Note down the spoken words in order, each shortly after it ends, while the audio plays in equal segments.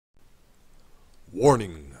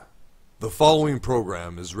Warning. The following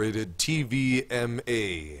program is rated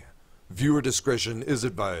TVMA. Viewer discretion is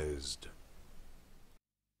advised.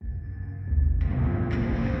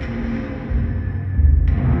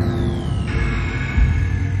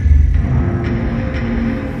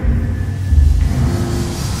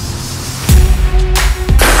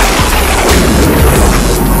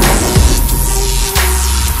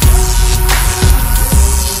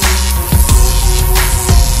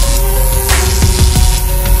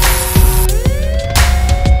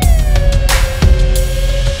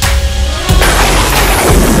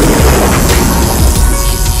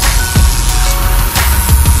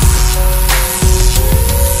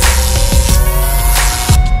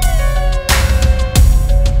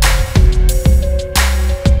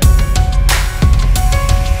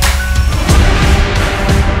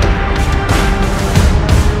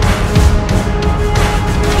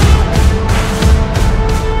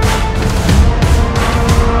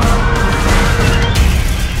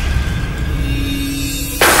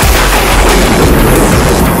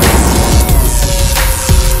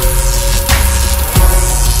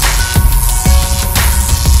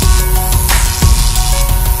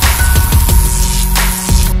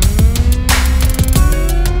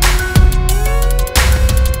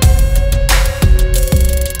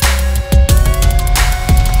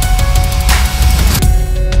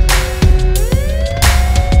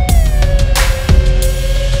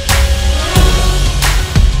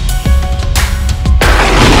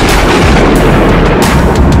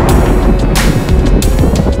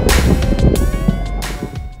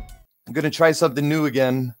 I'm going to try something new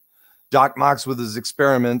again. Doc-Mach with his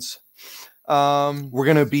experiments. We're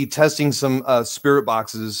going to be testing some spirit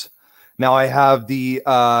boxes. Now I have the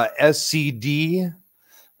SCD,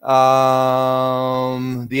 the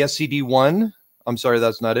SCD-1. I'm sorry,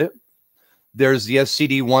 that's not it. There's the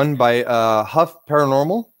SCD-1 by Huff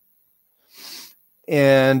Paranormal.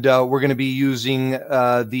 And we're going to be using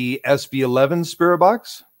the SB-11 spirit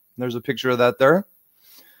box. There's a picture of that there.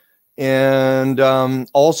 And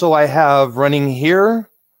also I have running here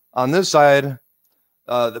on this side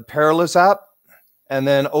the Perilous app, and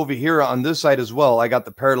then over here on this side as well I got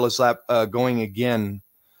the Perilous app going again.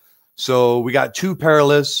 So we got two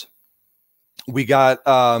Perilous, we got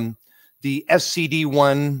the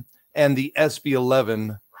SCD-1 and the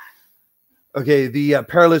SB-11. Okay, the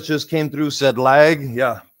Perilous just came through, said lag.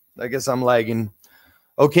 Yeah, I guess I'm lagging.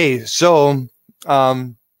 Okay, so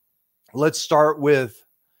let's start with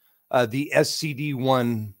the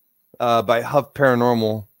SCD-1 by Huff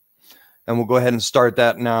Paranormal, and we'll go ahead and start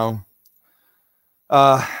that now.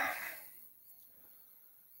 I'm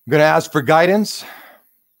going to ask for guidance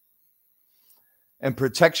and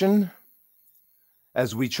protection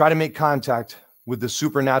as we try to make contact with the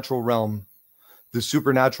supernatural realm, the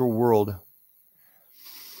supernatural world.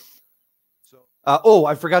 Oh,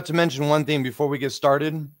 I forgot to mention one thing before we get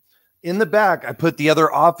started. In the back, I put the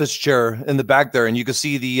other office chair in the back there, and you can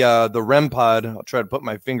see the REM pod. I'll try to put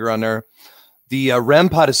my finger on there. The REM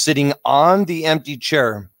pod is sitting on the empty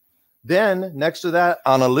chair. Then, next to that,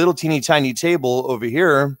 on a little teeny tiny table over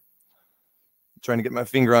here, trying to get my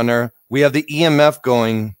finger on there, we have the EMF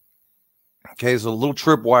going. Okay, so little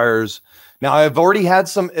trip wires. Now, I've already had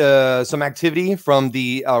some activity from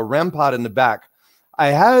the REM pod in the back. I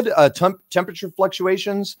had temperature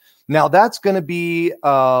fluctuations. Now that's going to be,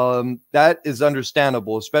 that is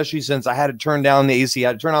understandable, especially since I had to turn down the AC. I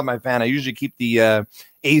had to turn off my fan. I usually keep the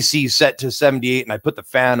AC set to 78 and I put the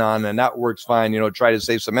fan on and that works fine, you know, try to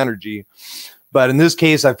save some energy. But in this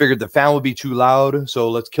case, I figured the fan would be too loud. So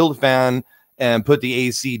let's kill the fan and put the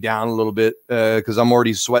AC down a little bit because I'm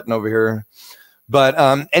already sweating over here.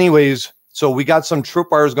 But anyways, so we got some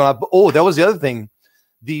tripwires going up. Oh, that was the other thing.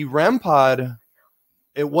 The REM pod,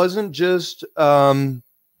 it wasn't just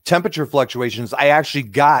temperature fluctuations. I actually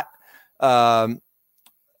got what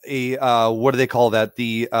do they call that?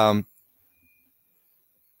 The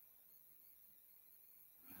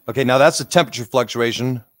okay, now that's a temperature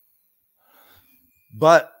fluctuation,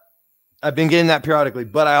 but I've been getting that periodically.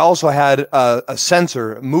 But I also had a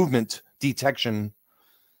sensor movement detection,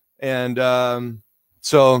 and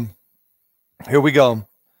so here we go.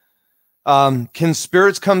 Can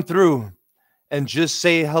spirits come through and just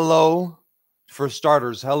say hello? For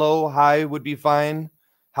starters, hello, hi would be fine.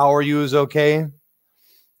 How are you is okay.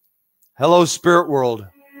 Hello, spirit world.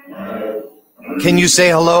 Can you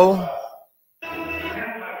say hello?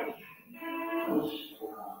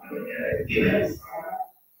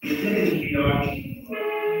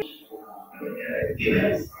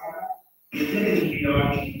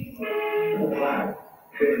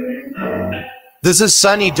 This is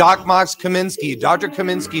Sonny, Doc-Mach Kaminsky, Dr.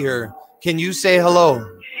 Kaminsky here. Can you say hello?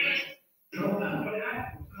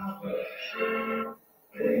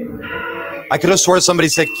 I could have swore somebody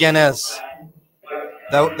said quién es.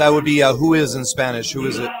 That would be who is in Spanish. Who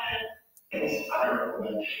is it?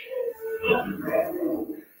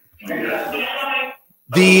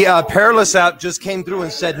 The Perilous app just came through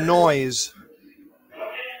and said noise.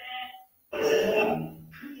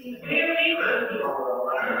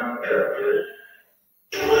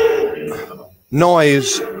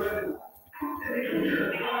 Noise.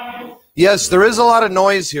 Yes, there is a lot of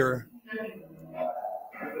noise here.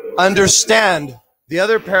 Understand. The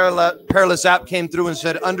other Perilous app came through and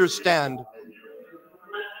said understand.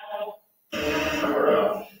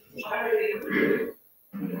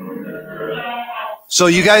 So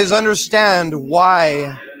you guys understand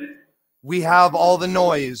why we have all the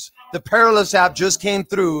noise. The Perilous app just came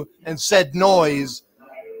through and said noise.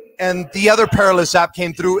 And the other Perilous app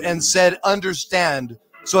came through and said understand.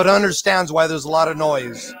 So it understands why there's a lot of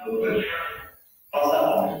noise.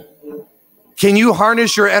 Can you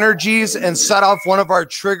harness your energies and set off one of our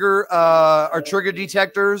trigger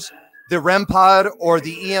detectors, the REM pod or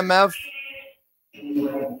the EMF?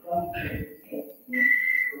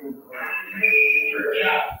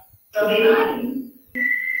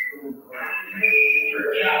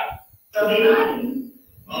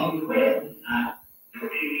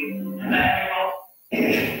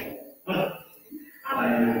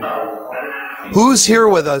 Who's here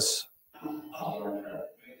with us?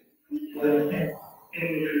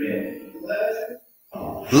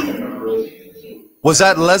 Was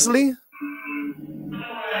that Leslie?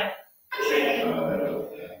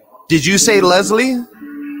 Did you say Leslie?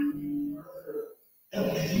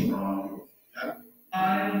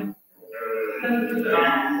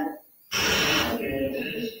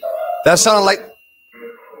 That sounded like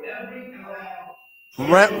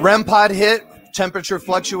REM pod hit, temperature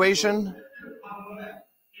fluctuation.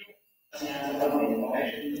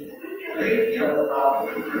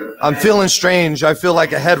 I'm feeling strange. I feel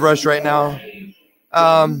like a head rush right now.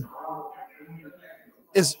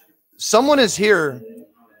 Someone is here.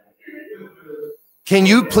 Can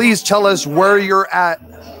you please tell us where you're at?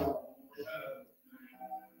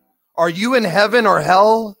 Are you in heaven or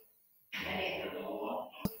hell?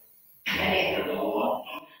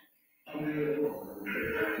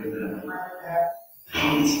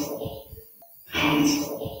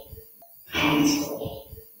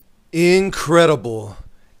 Incredible.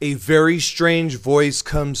 A very strange voice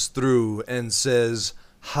comes through and says,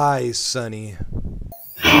 "Hi, Sonny."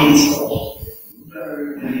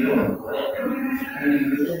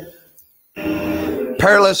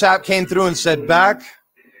 Perilous app came through and said back.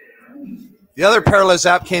 The other Perilous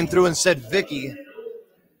app came through and said Vicky.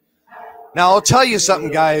 Now I'll tell you something,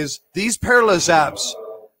 guys. These Perilous apps,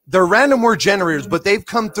 they're random word generators, but they've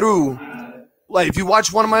come through. Like if you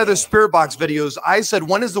watch one of my other Spirit Box videos, I said,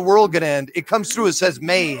 "When is the world gonna end?" It comes through. It says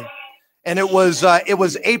May, and it was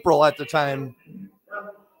April at the time.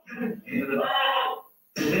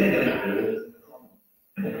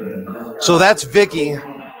 So that's Vicky.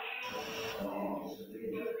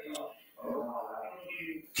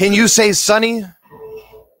 Can you say Sunny?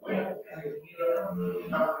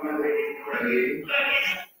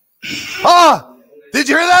 Ah! Did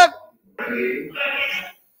you hear that?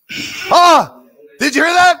 Ah! Did you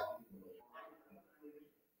hear that?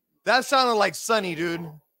 That sounded like Sunny,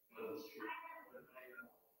 dude.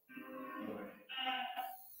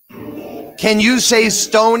 Can you say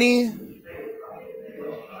Stony?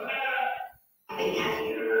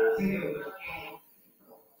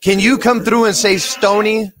 Can you come through and say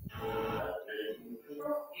Stony?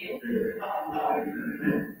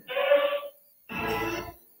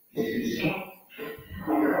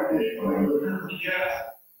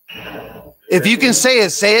 If you can say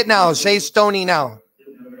it now. Say Stony now.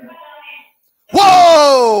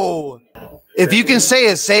 Whoa! If you can say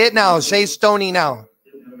it now. Say Stony now.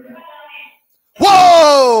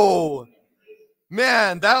 Whoa!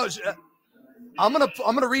 Man, that was... I'm gonna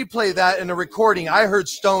replay that in a recording. I heard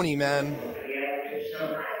Stony, man.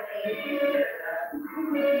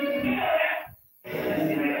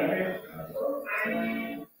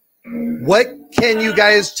 What can you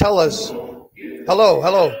guys tell us? Hello,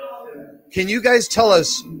 hello. Can you guys tell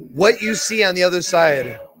us what you see on the other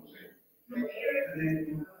side?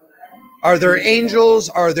 Are there angels?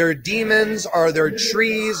 Are there demons? Are there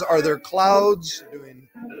trees? Are there clouds?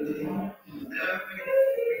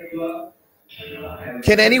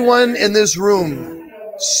 Can anyone in this room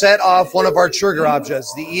set off one of our trigger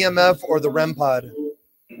objects, the EMF or the REM pod?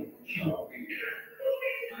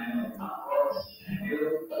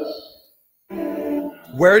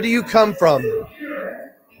 Where do you come from?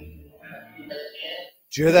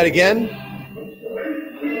 Did you hear that again?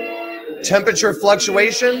 Temperature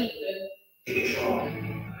fluctuation.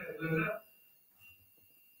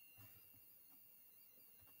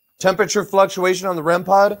 Temperature fluctuation on the REM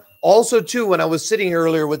pod. Also, too, when I was sitting here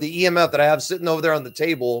earlier with the EMF that I have sitting over there on the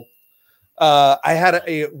table, I had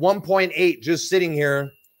a 1.8 just sitting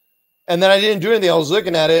here, and then I didn't do anything. I was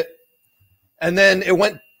looking at it, and then it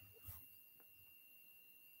went.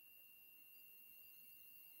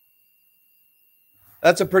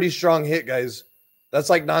 That's a pretty strong hit, guys. That's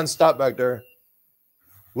like nonstop back there.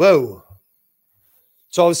 Whoa.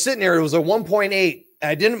 So I was sitting here. It was a 1.8.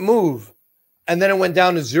 I didn't move. And then it went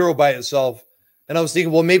down to 0 by itself. And I was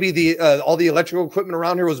thinking, well, maybe the all the electrical equipment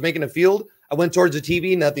around here was making a field. I went towards the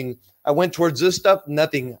TV, nothing. I went towards this stuff,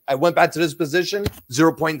 nothing. I went back to this position,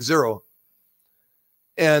 0.0.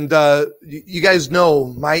 And you guys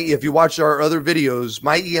know, if you watch our other videos,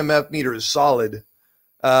 my EMF meter is solid.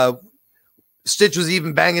 Stich was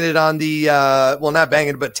even banging it on the, well, not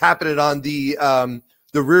banging it, but tapping it on the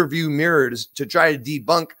rear view mirror to try to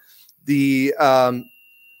debunk the,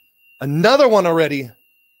 another one already.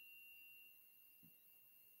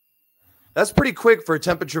 That's pretty quick for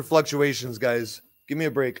temperature fluctuations, guys. Give me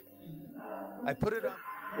a break. I put it on.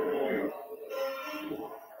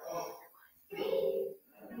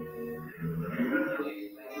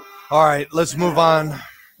 All right, let's move on.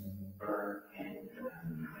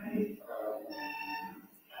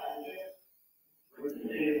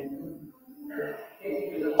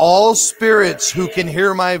 All spirits who can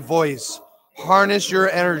hear my voice, harness your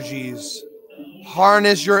energies,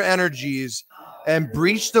 and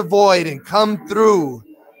breach the void and come through.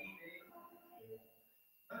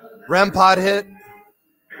 REM pod hit.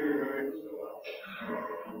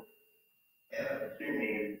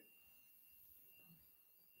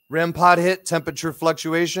 REM pod hit, temperature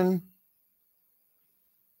fluctuation.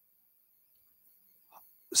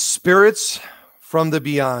 Spirits from the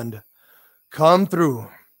beyond, come through,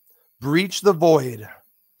 breach the void,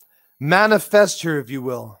 manifest here, if you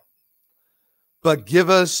will, but give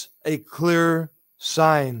us a clear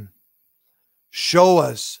sign. Show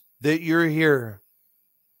us that you're here.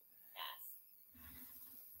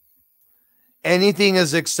 Anything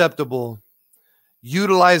is acceptable.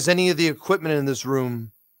 Utilize any of the equipment in this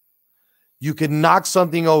room. You could knock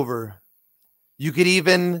something over. You could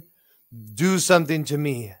even do something to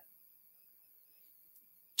me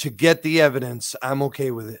to get the evidence. I'm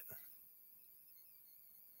okay with it.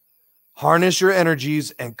 Harness your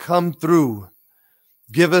energies and come through.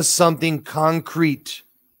 Give us something concrete.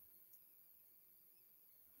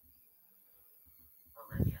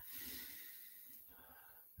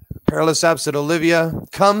 Perilous App said, Olivia,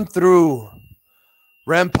 come through.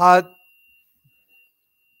 REM pod,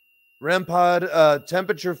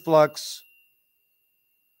 temperature flux.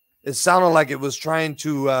 It sounded like it was trying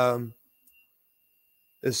to,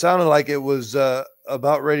 it sounded like it was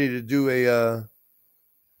about ready to do a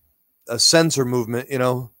sensor movement, you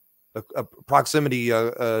know, a proximity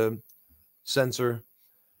sensor.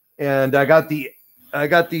 And I got the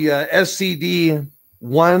SCD-1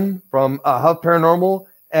 from Huff Paranormal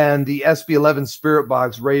and the SB11 Spirit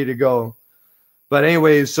Box ready to go. But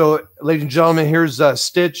anyways, so ladies and gentlemen, here's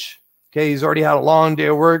Stich. Okay, he's already had a long day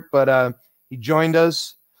of work, but he joined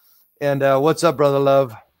us. And what's up, brother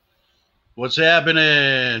love? What's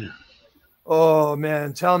happening? Oh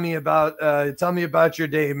man, tell me about your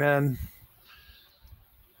day, man.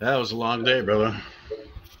 That was a long day, brother.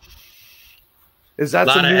 Is that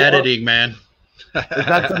a lot of editing, man? Is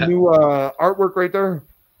that some new artwork right there?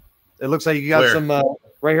 It looks like you got some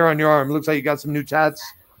right here on your arm. It looks like you got some new tats.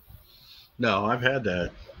 No, I've had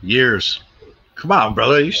that years. Come on,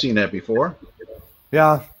 brother, you've seen that before.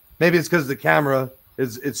 Yeah, maybe it's because the camera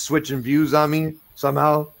it's switching views on me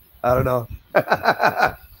somehow. I don't know.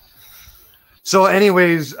 So,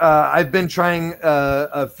 anyways, I've been trying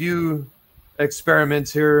a few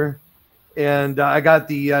experiments here, and I got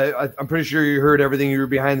the. I'm pretty sure you heard everything. You were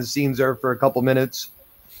behind the scenes there for a couple minutes,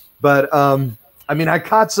 but I mean, I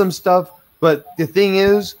caught some stuff. But the thing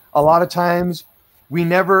is, a lot of times we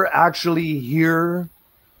never actually hear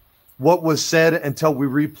what was said until we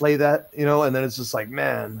replay that, you know, and then it's just like,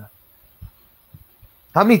 man,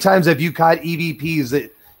 how many times have you caught EVPs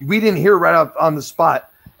that we didn't hear right up on the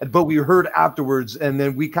spot, but we heard afterwards, and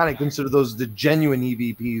then we kind of consider those the genuine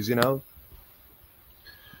EVPs, you know?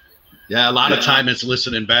 Yeah, a lot of time it's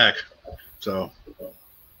listening back. So,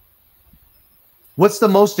 what's the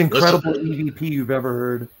most incredible EVP you've ever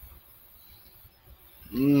heard?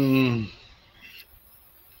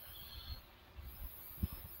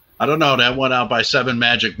 I don't know. That one out by 7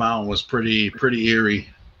 Magic Mountain was pretty eerie.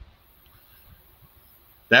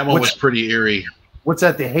 That one was pretty eerie. What's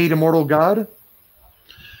that? The hate immortal god?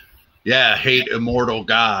 Yeah, hate immortal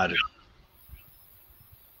god.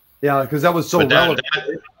 Yeah, because that was so But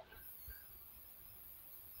relevant.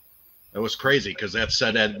 That was crazy because that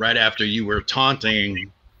said that right after you were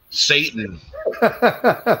taunting Satan.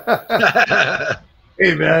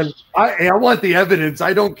 Hey man, I want the evidence.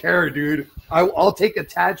 I don't care, dude. I'll take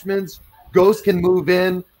attachments. Ghosts can move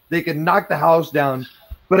in. They can knock the house down.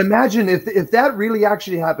 But imagine if that really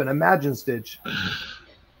actually happened. Imagine, Stitch.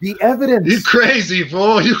 The evidence. You crazy,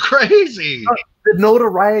 fool. You crazy. The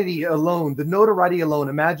notoriety alone.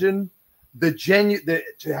 Imagine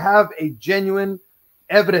to have a genuine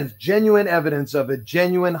evidence of a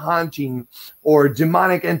genuine haunting or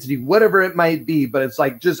demonic entity, whatever it might be. But it's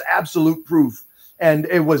like just absolute proof. And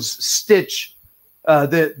it was Stitch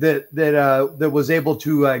that was able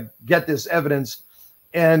to get this evidence.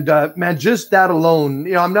 And man, just that alone,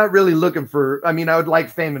 you know, I'm not really looking for. I mean, I would like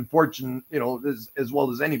fame and fortune, you know, as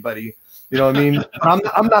well as anybody. You know what I mean?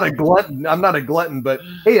 I'm not a glutton. I'm not a glutton, but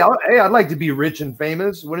hey, I'd like to be rich and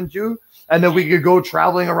famous, wouldn't you? And then we could go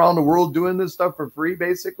traveling around the world doing this stuff for free,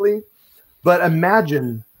 basically. But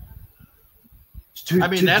imagine.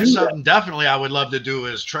 That's something definitely I would love to do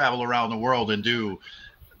is travel around the world and do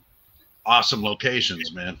awesome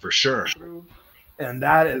locations, man, for sure. And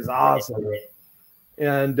that is awesome.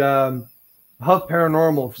 And Huff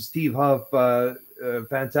Paranormal, Steve Huff,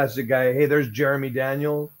 fantastic guy. Hey, there's Jeremy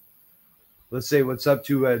Daniel. Let's say what's up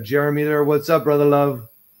to Jeremy there. What's up, brother love?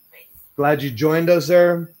 Glad you joined us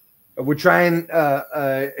there. We're trying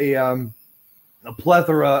a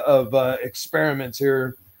plethora of experiments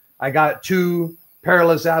here. I got 2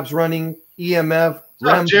 Perilous apps running, EMF.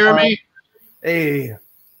 What's up, Jeremy? Hey,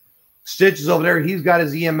 Stitch is over there. He's got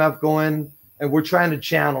his EMF going, and we're trying to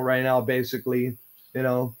channel right now, basically. You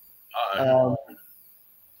know,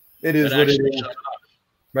 it is what it is.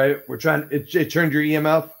 Right? We're trying. It turned your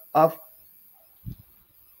EMF off.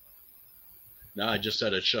 No, I just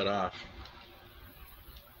said it shut off.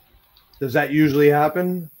 Does that usually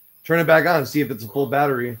happen? Turn it back on and see if it's a full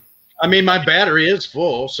battery. I mean, my battery is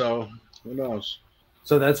full, so who knows?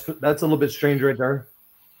 So that's a little bit strange right there.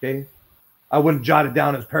 Okay. I wouldn't jot it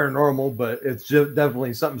down as paranormal, but it's just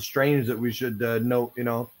definitely something strange that we should note, you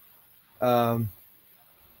know.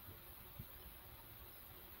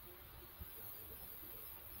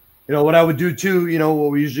 You know, what I would do too, you know,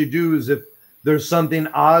 what we usually do is if there's something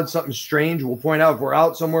odd, something strange, we'll point out if we're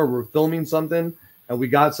out somewhere, we're filming something, and we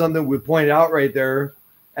got something, we point it out right there,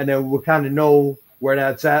 and then we'll kind of know where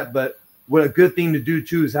that's at. But what a good thing to do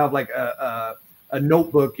too is have like a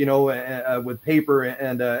notebook, you know, with paper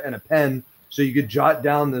and a pen, so you could jot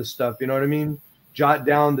down this stuff. You know what I mean? Jot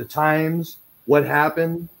down the times, what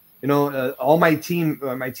happened. You know, all my team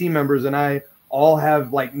members and I all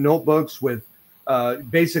have like notebooks with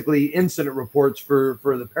basically incident reports for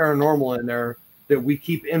the paranormal in there that we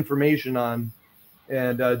keep information on,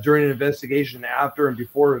 and during an investigation, after and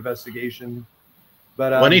before investigation.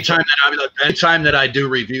 But anytime that I do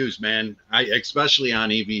reviews, man, I especially on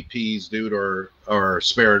EVPs, dude, or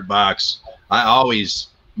Spirit Box, I always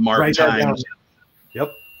mark times.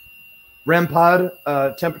 Yep. REM pod,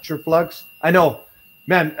 temperature flux. I know,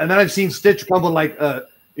 man. And then I've seen Stitch come with like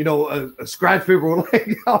you know, a scratch paper with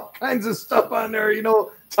like all kinds of stuff on there, you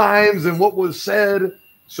know, times and what was said.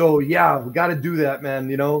 So yeah, we got to do that, man.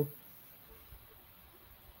 You know.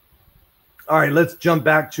 All right, let's jump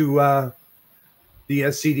back to the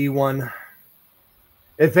SCD one.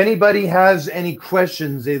 If anybody has any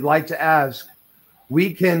questions they'd like to ask,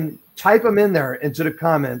 we can type them in there into the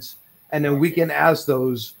comments, and then we can ask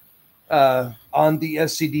those on the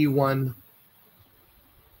SCD one.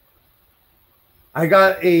 I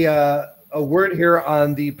got a word here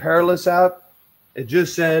on the Perilous app. It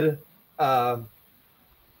just said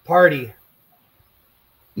party.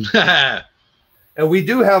 And we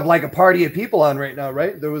do have like a party of people on right now,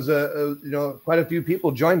 right? There was you know, quite a few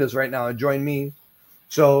people joined us right now and joined me.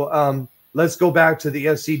 So let's go back to the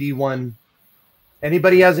SCD one.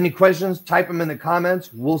 Anybody has any questions, type them in the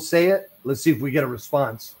comments. We'll say it. Let's see if we get a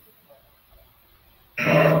response.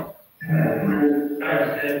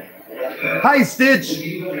 Hi, Stitch.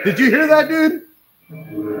 Did you hear that, dude?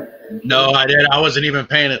 No, I did. I wasn't even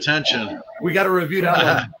paying attention. We got to review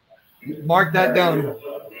that one. Mark that down.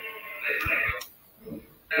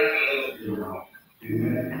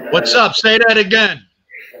 What's up? Say that again.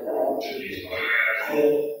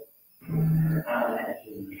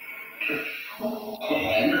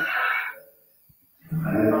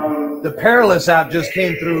 The Perilous app just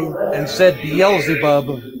came through and said Beelzebub.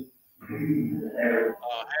 Oh,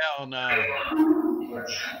 hell no.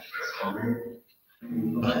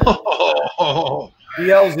 Oh.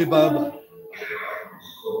 Beelzebub.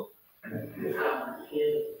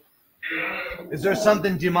 Is there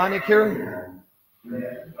something demonic here?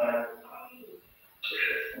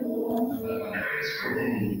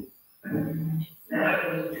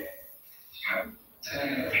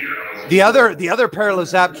 The other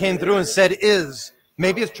perilous app came through and said is.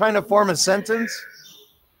 Maybe it's trying to form a sentence.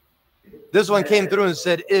 This one came through and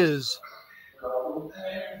said is.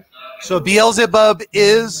 So Beelzebub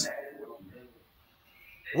is.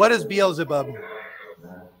 What is Beelzebub?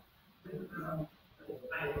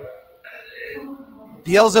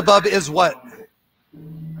 Beelzebub is what?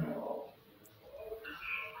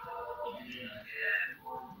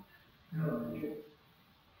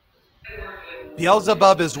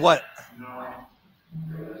 Beelzebub is what?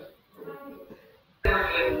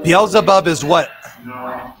 Beelzebub is what?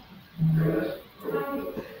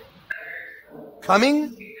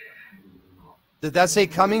 Coming? Did that say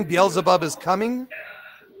coming? Beelzebub is coming?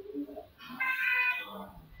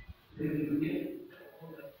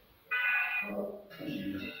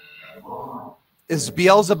 Is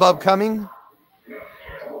Beelzebub coming?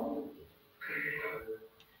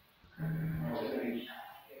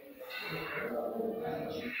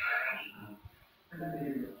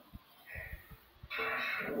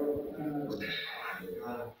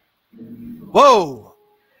 Whoa!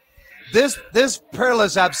 This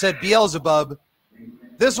perilous app said Beelzebub.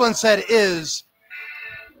 This one said is.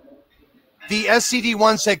 The SCD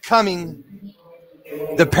one said coming.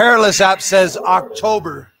 The perilous app says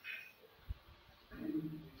October.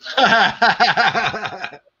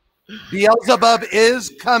 Beelzebub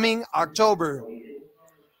is coming October.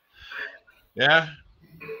 Yeah.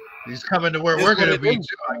 He's coming to where we're going to be too,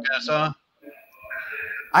 I guess, huh?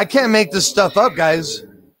 I can't make this stuff up, guys.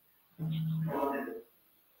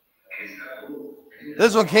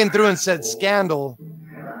 This one came through and said scandal.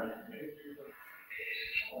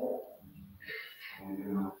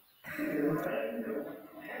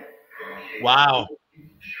 Wow.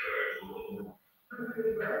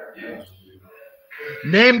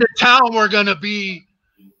 Name the town we're going to be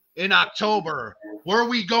in October. Where are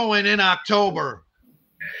we going in October?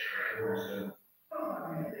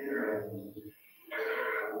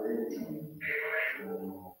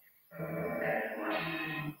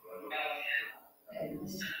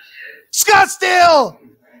 Scottsdale!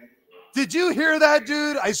 Did you hear that,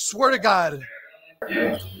 dude? I swear to God.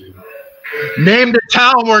 Name the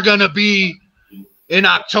town we're going to be in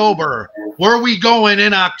October. Where are we going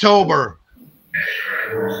in October?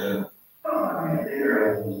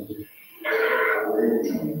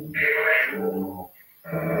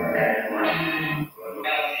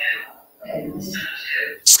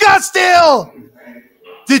 Scottsdale!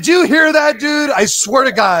 Did you hear that, dude? I swear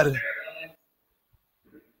to God.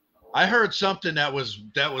 I heard something that was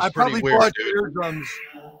I pretty weird, dude. Eardrums.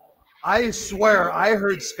 I swear I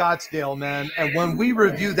heard Scottsdale, man. And when we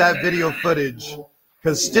review that video footage,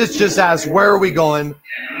 because Stich just asked, where are we going?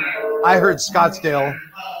 I heard Scottsdale.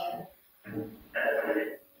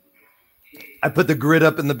 I put the grid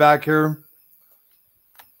up in the back here.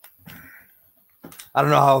 I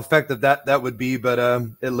don't know how effective that would be, but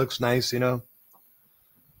it looks nice, you know.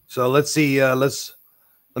 So let's see.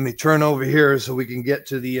 Let me turn over here so we can get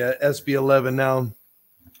to the SB11 now.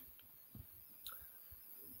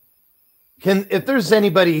 If there's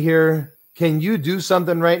anybody here, can you do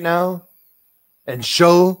something right now and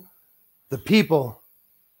show the people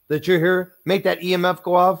that you're here? Make that EMF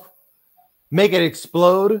go off. Make it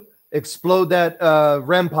explode. Explode that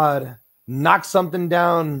REM pod. Knock something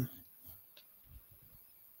down.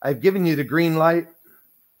 I've given you the green light.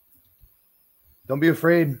 Don't be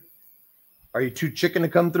afraid. Are you too chicken to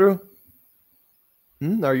come through?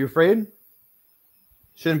 Are you afraid?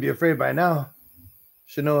 Shouldn't be afraid by now.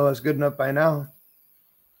 Should know us good enough by now.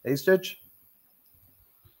 Hey, Stitch.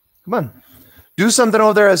 Come on. Do something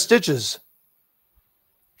over there at Stitch's.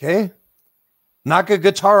 Okay? Knock a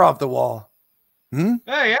guitar off the wall.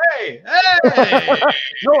 Hey!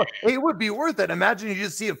 No, it would be worth it. Imagine you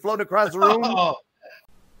just see it float across the room.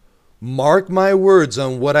 Mark my words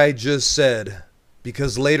on what I just said,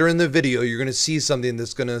 because later in the video, you're going to see something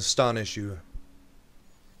that's going to astonish you.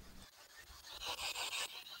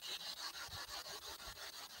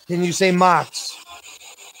 Can you say Mox?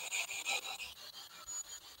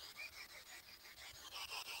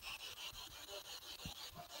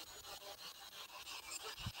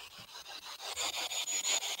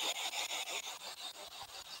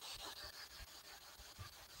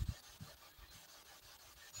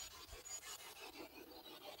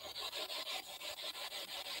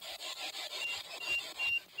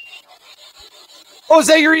 Oh, is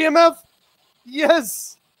that your EMF?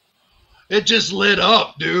 Yes. It just lit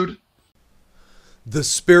up, dude. The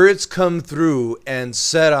spirits come through and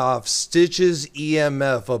set off Stich's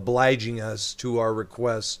EMF, obliging us to our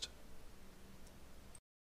request.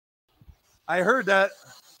 I heard that.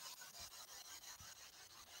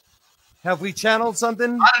 Have we channeled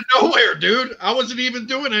something? Out of nowhere, dude. I wasn't even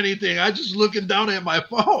doing anything. I just looking down at my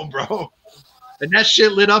phone, bro. And that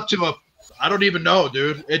shit lit up to a, I don't even know,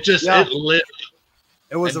 dude. It just, it lit.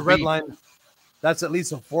 It was a red line. That's at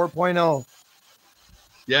least a 4.0.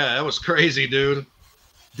 Yeah, that was crazy, dude.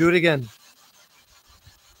 Do it again.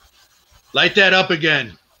 Light that up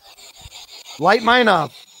again. Light mine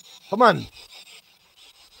up. Come on.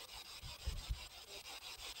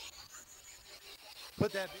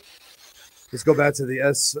 Put that. Let's go back to the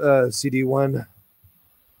SCD1.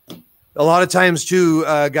 A lot of times, too,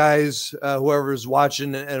 guys, whoever's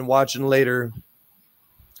watching and watching later,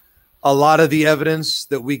 a lot of the evidence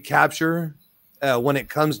that we capture when it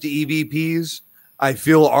comes to EVPs, I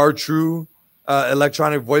feel are true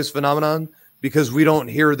electronic voice phenomenon, because we don't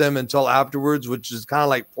hear them until afterwards, which is kind of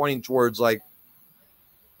like pointing towards, like,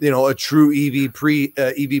 you know, a true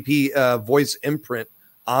EVP voice imprint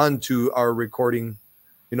onto our recording,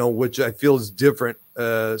 you know, which I feel is different,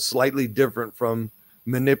 slightly different from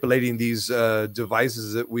manipulating these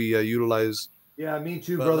devices that we utilize. Yeah, me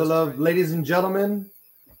too, brother love. Ladies and gentlemen,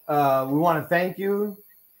 we want to thank you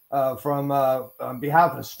from on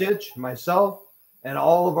behalf of Stich, myself, and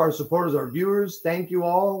all of our supporters, our viewers. Thank you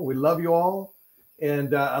all. We love you all.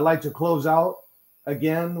 And I'd like to close out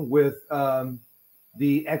again with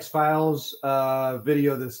the X-Files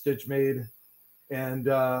video that Stich made. And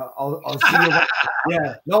I'll see you.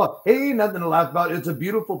 Yeah, no, hey, nothing to laugh about. It's a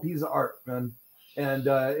beautiful piece of art, man. And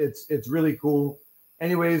it's really cool.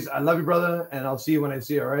 Anyways, I love you, brother. And I'll see you when I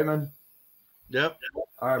see you. All right, man? Yep.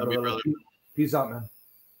 All right, brother. Peace out, man.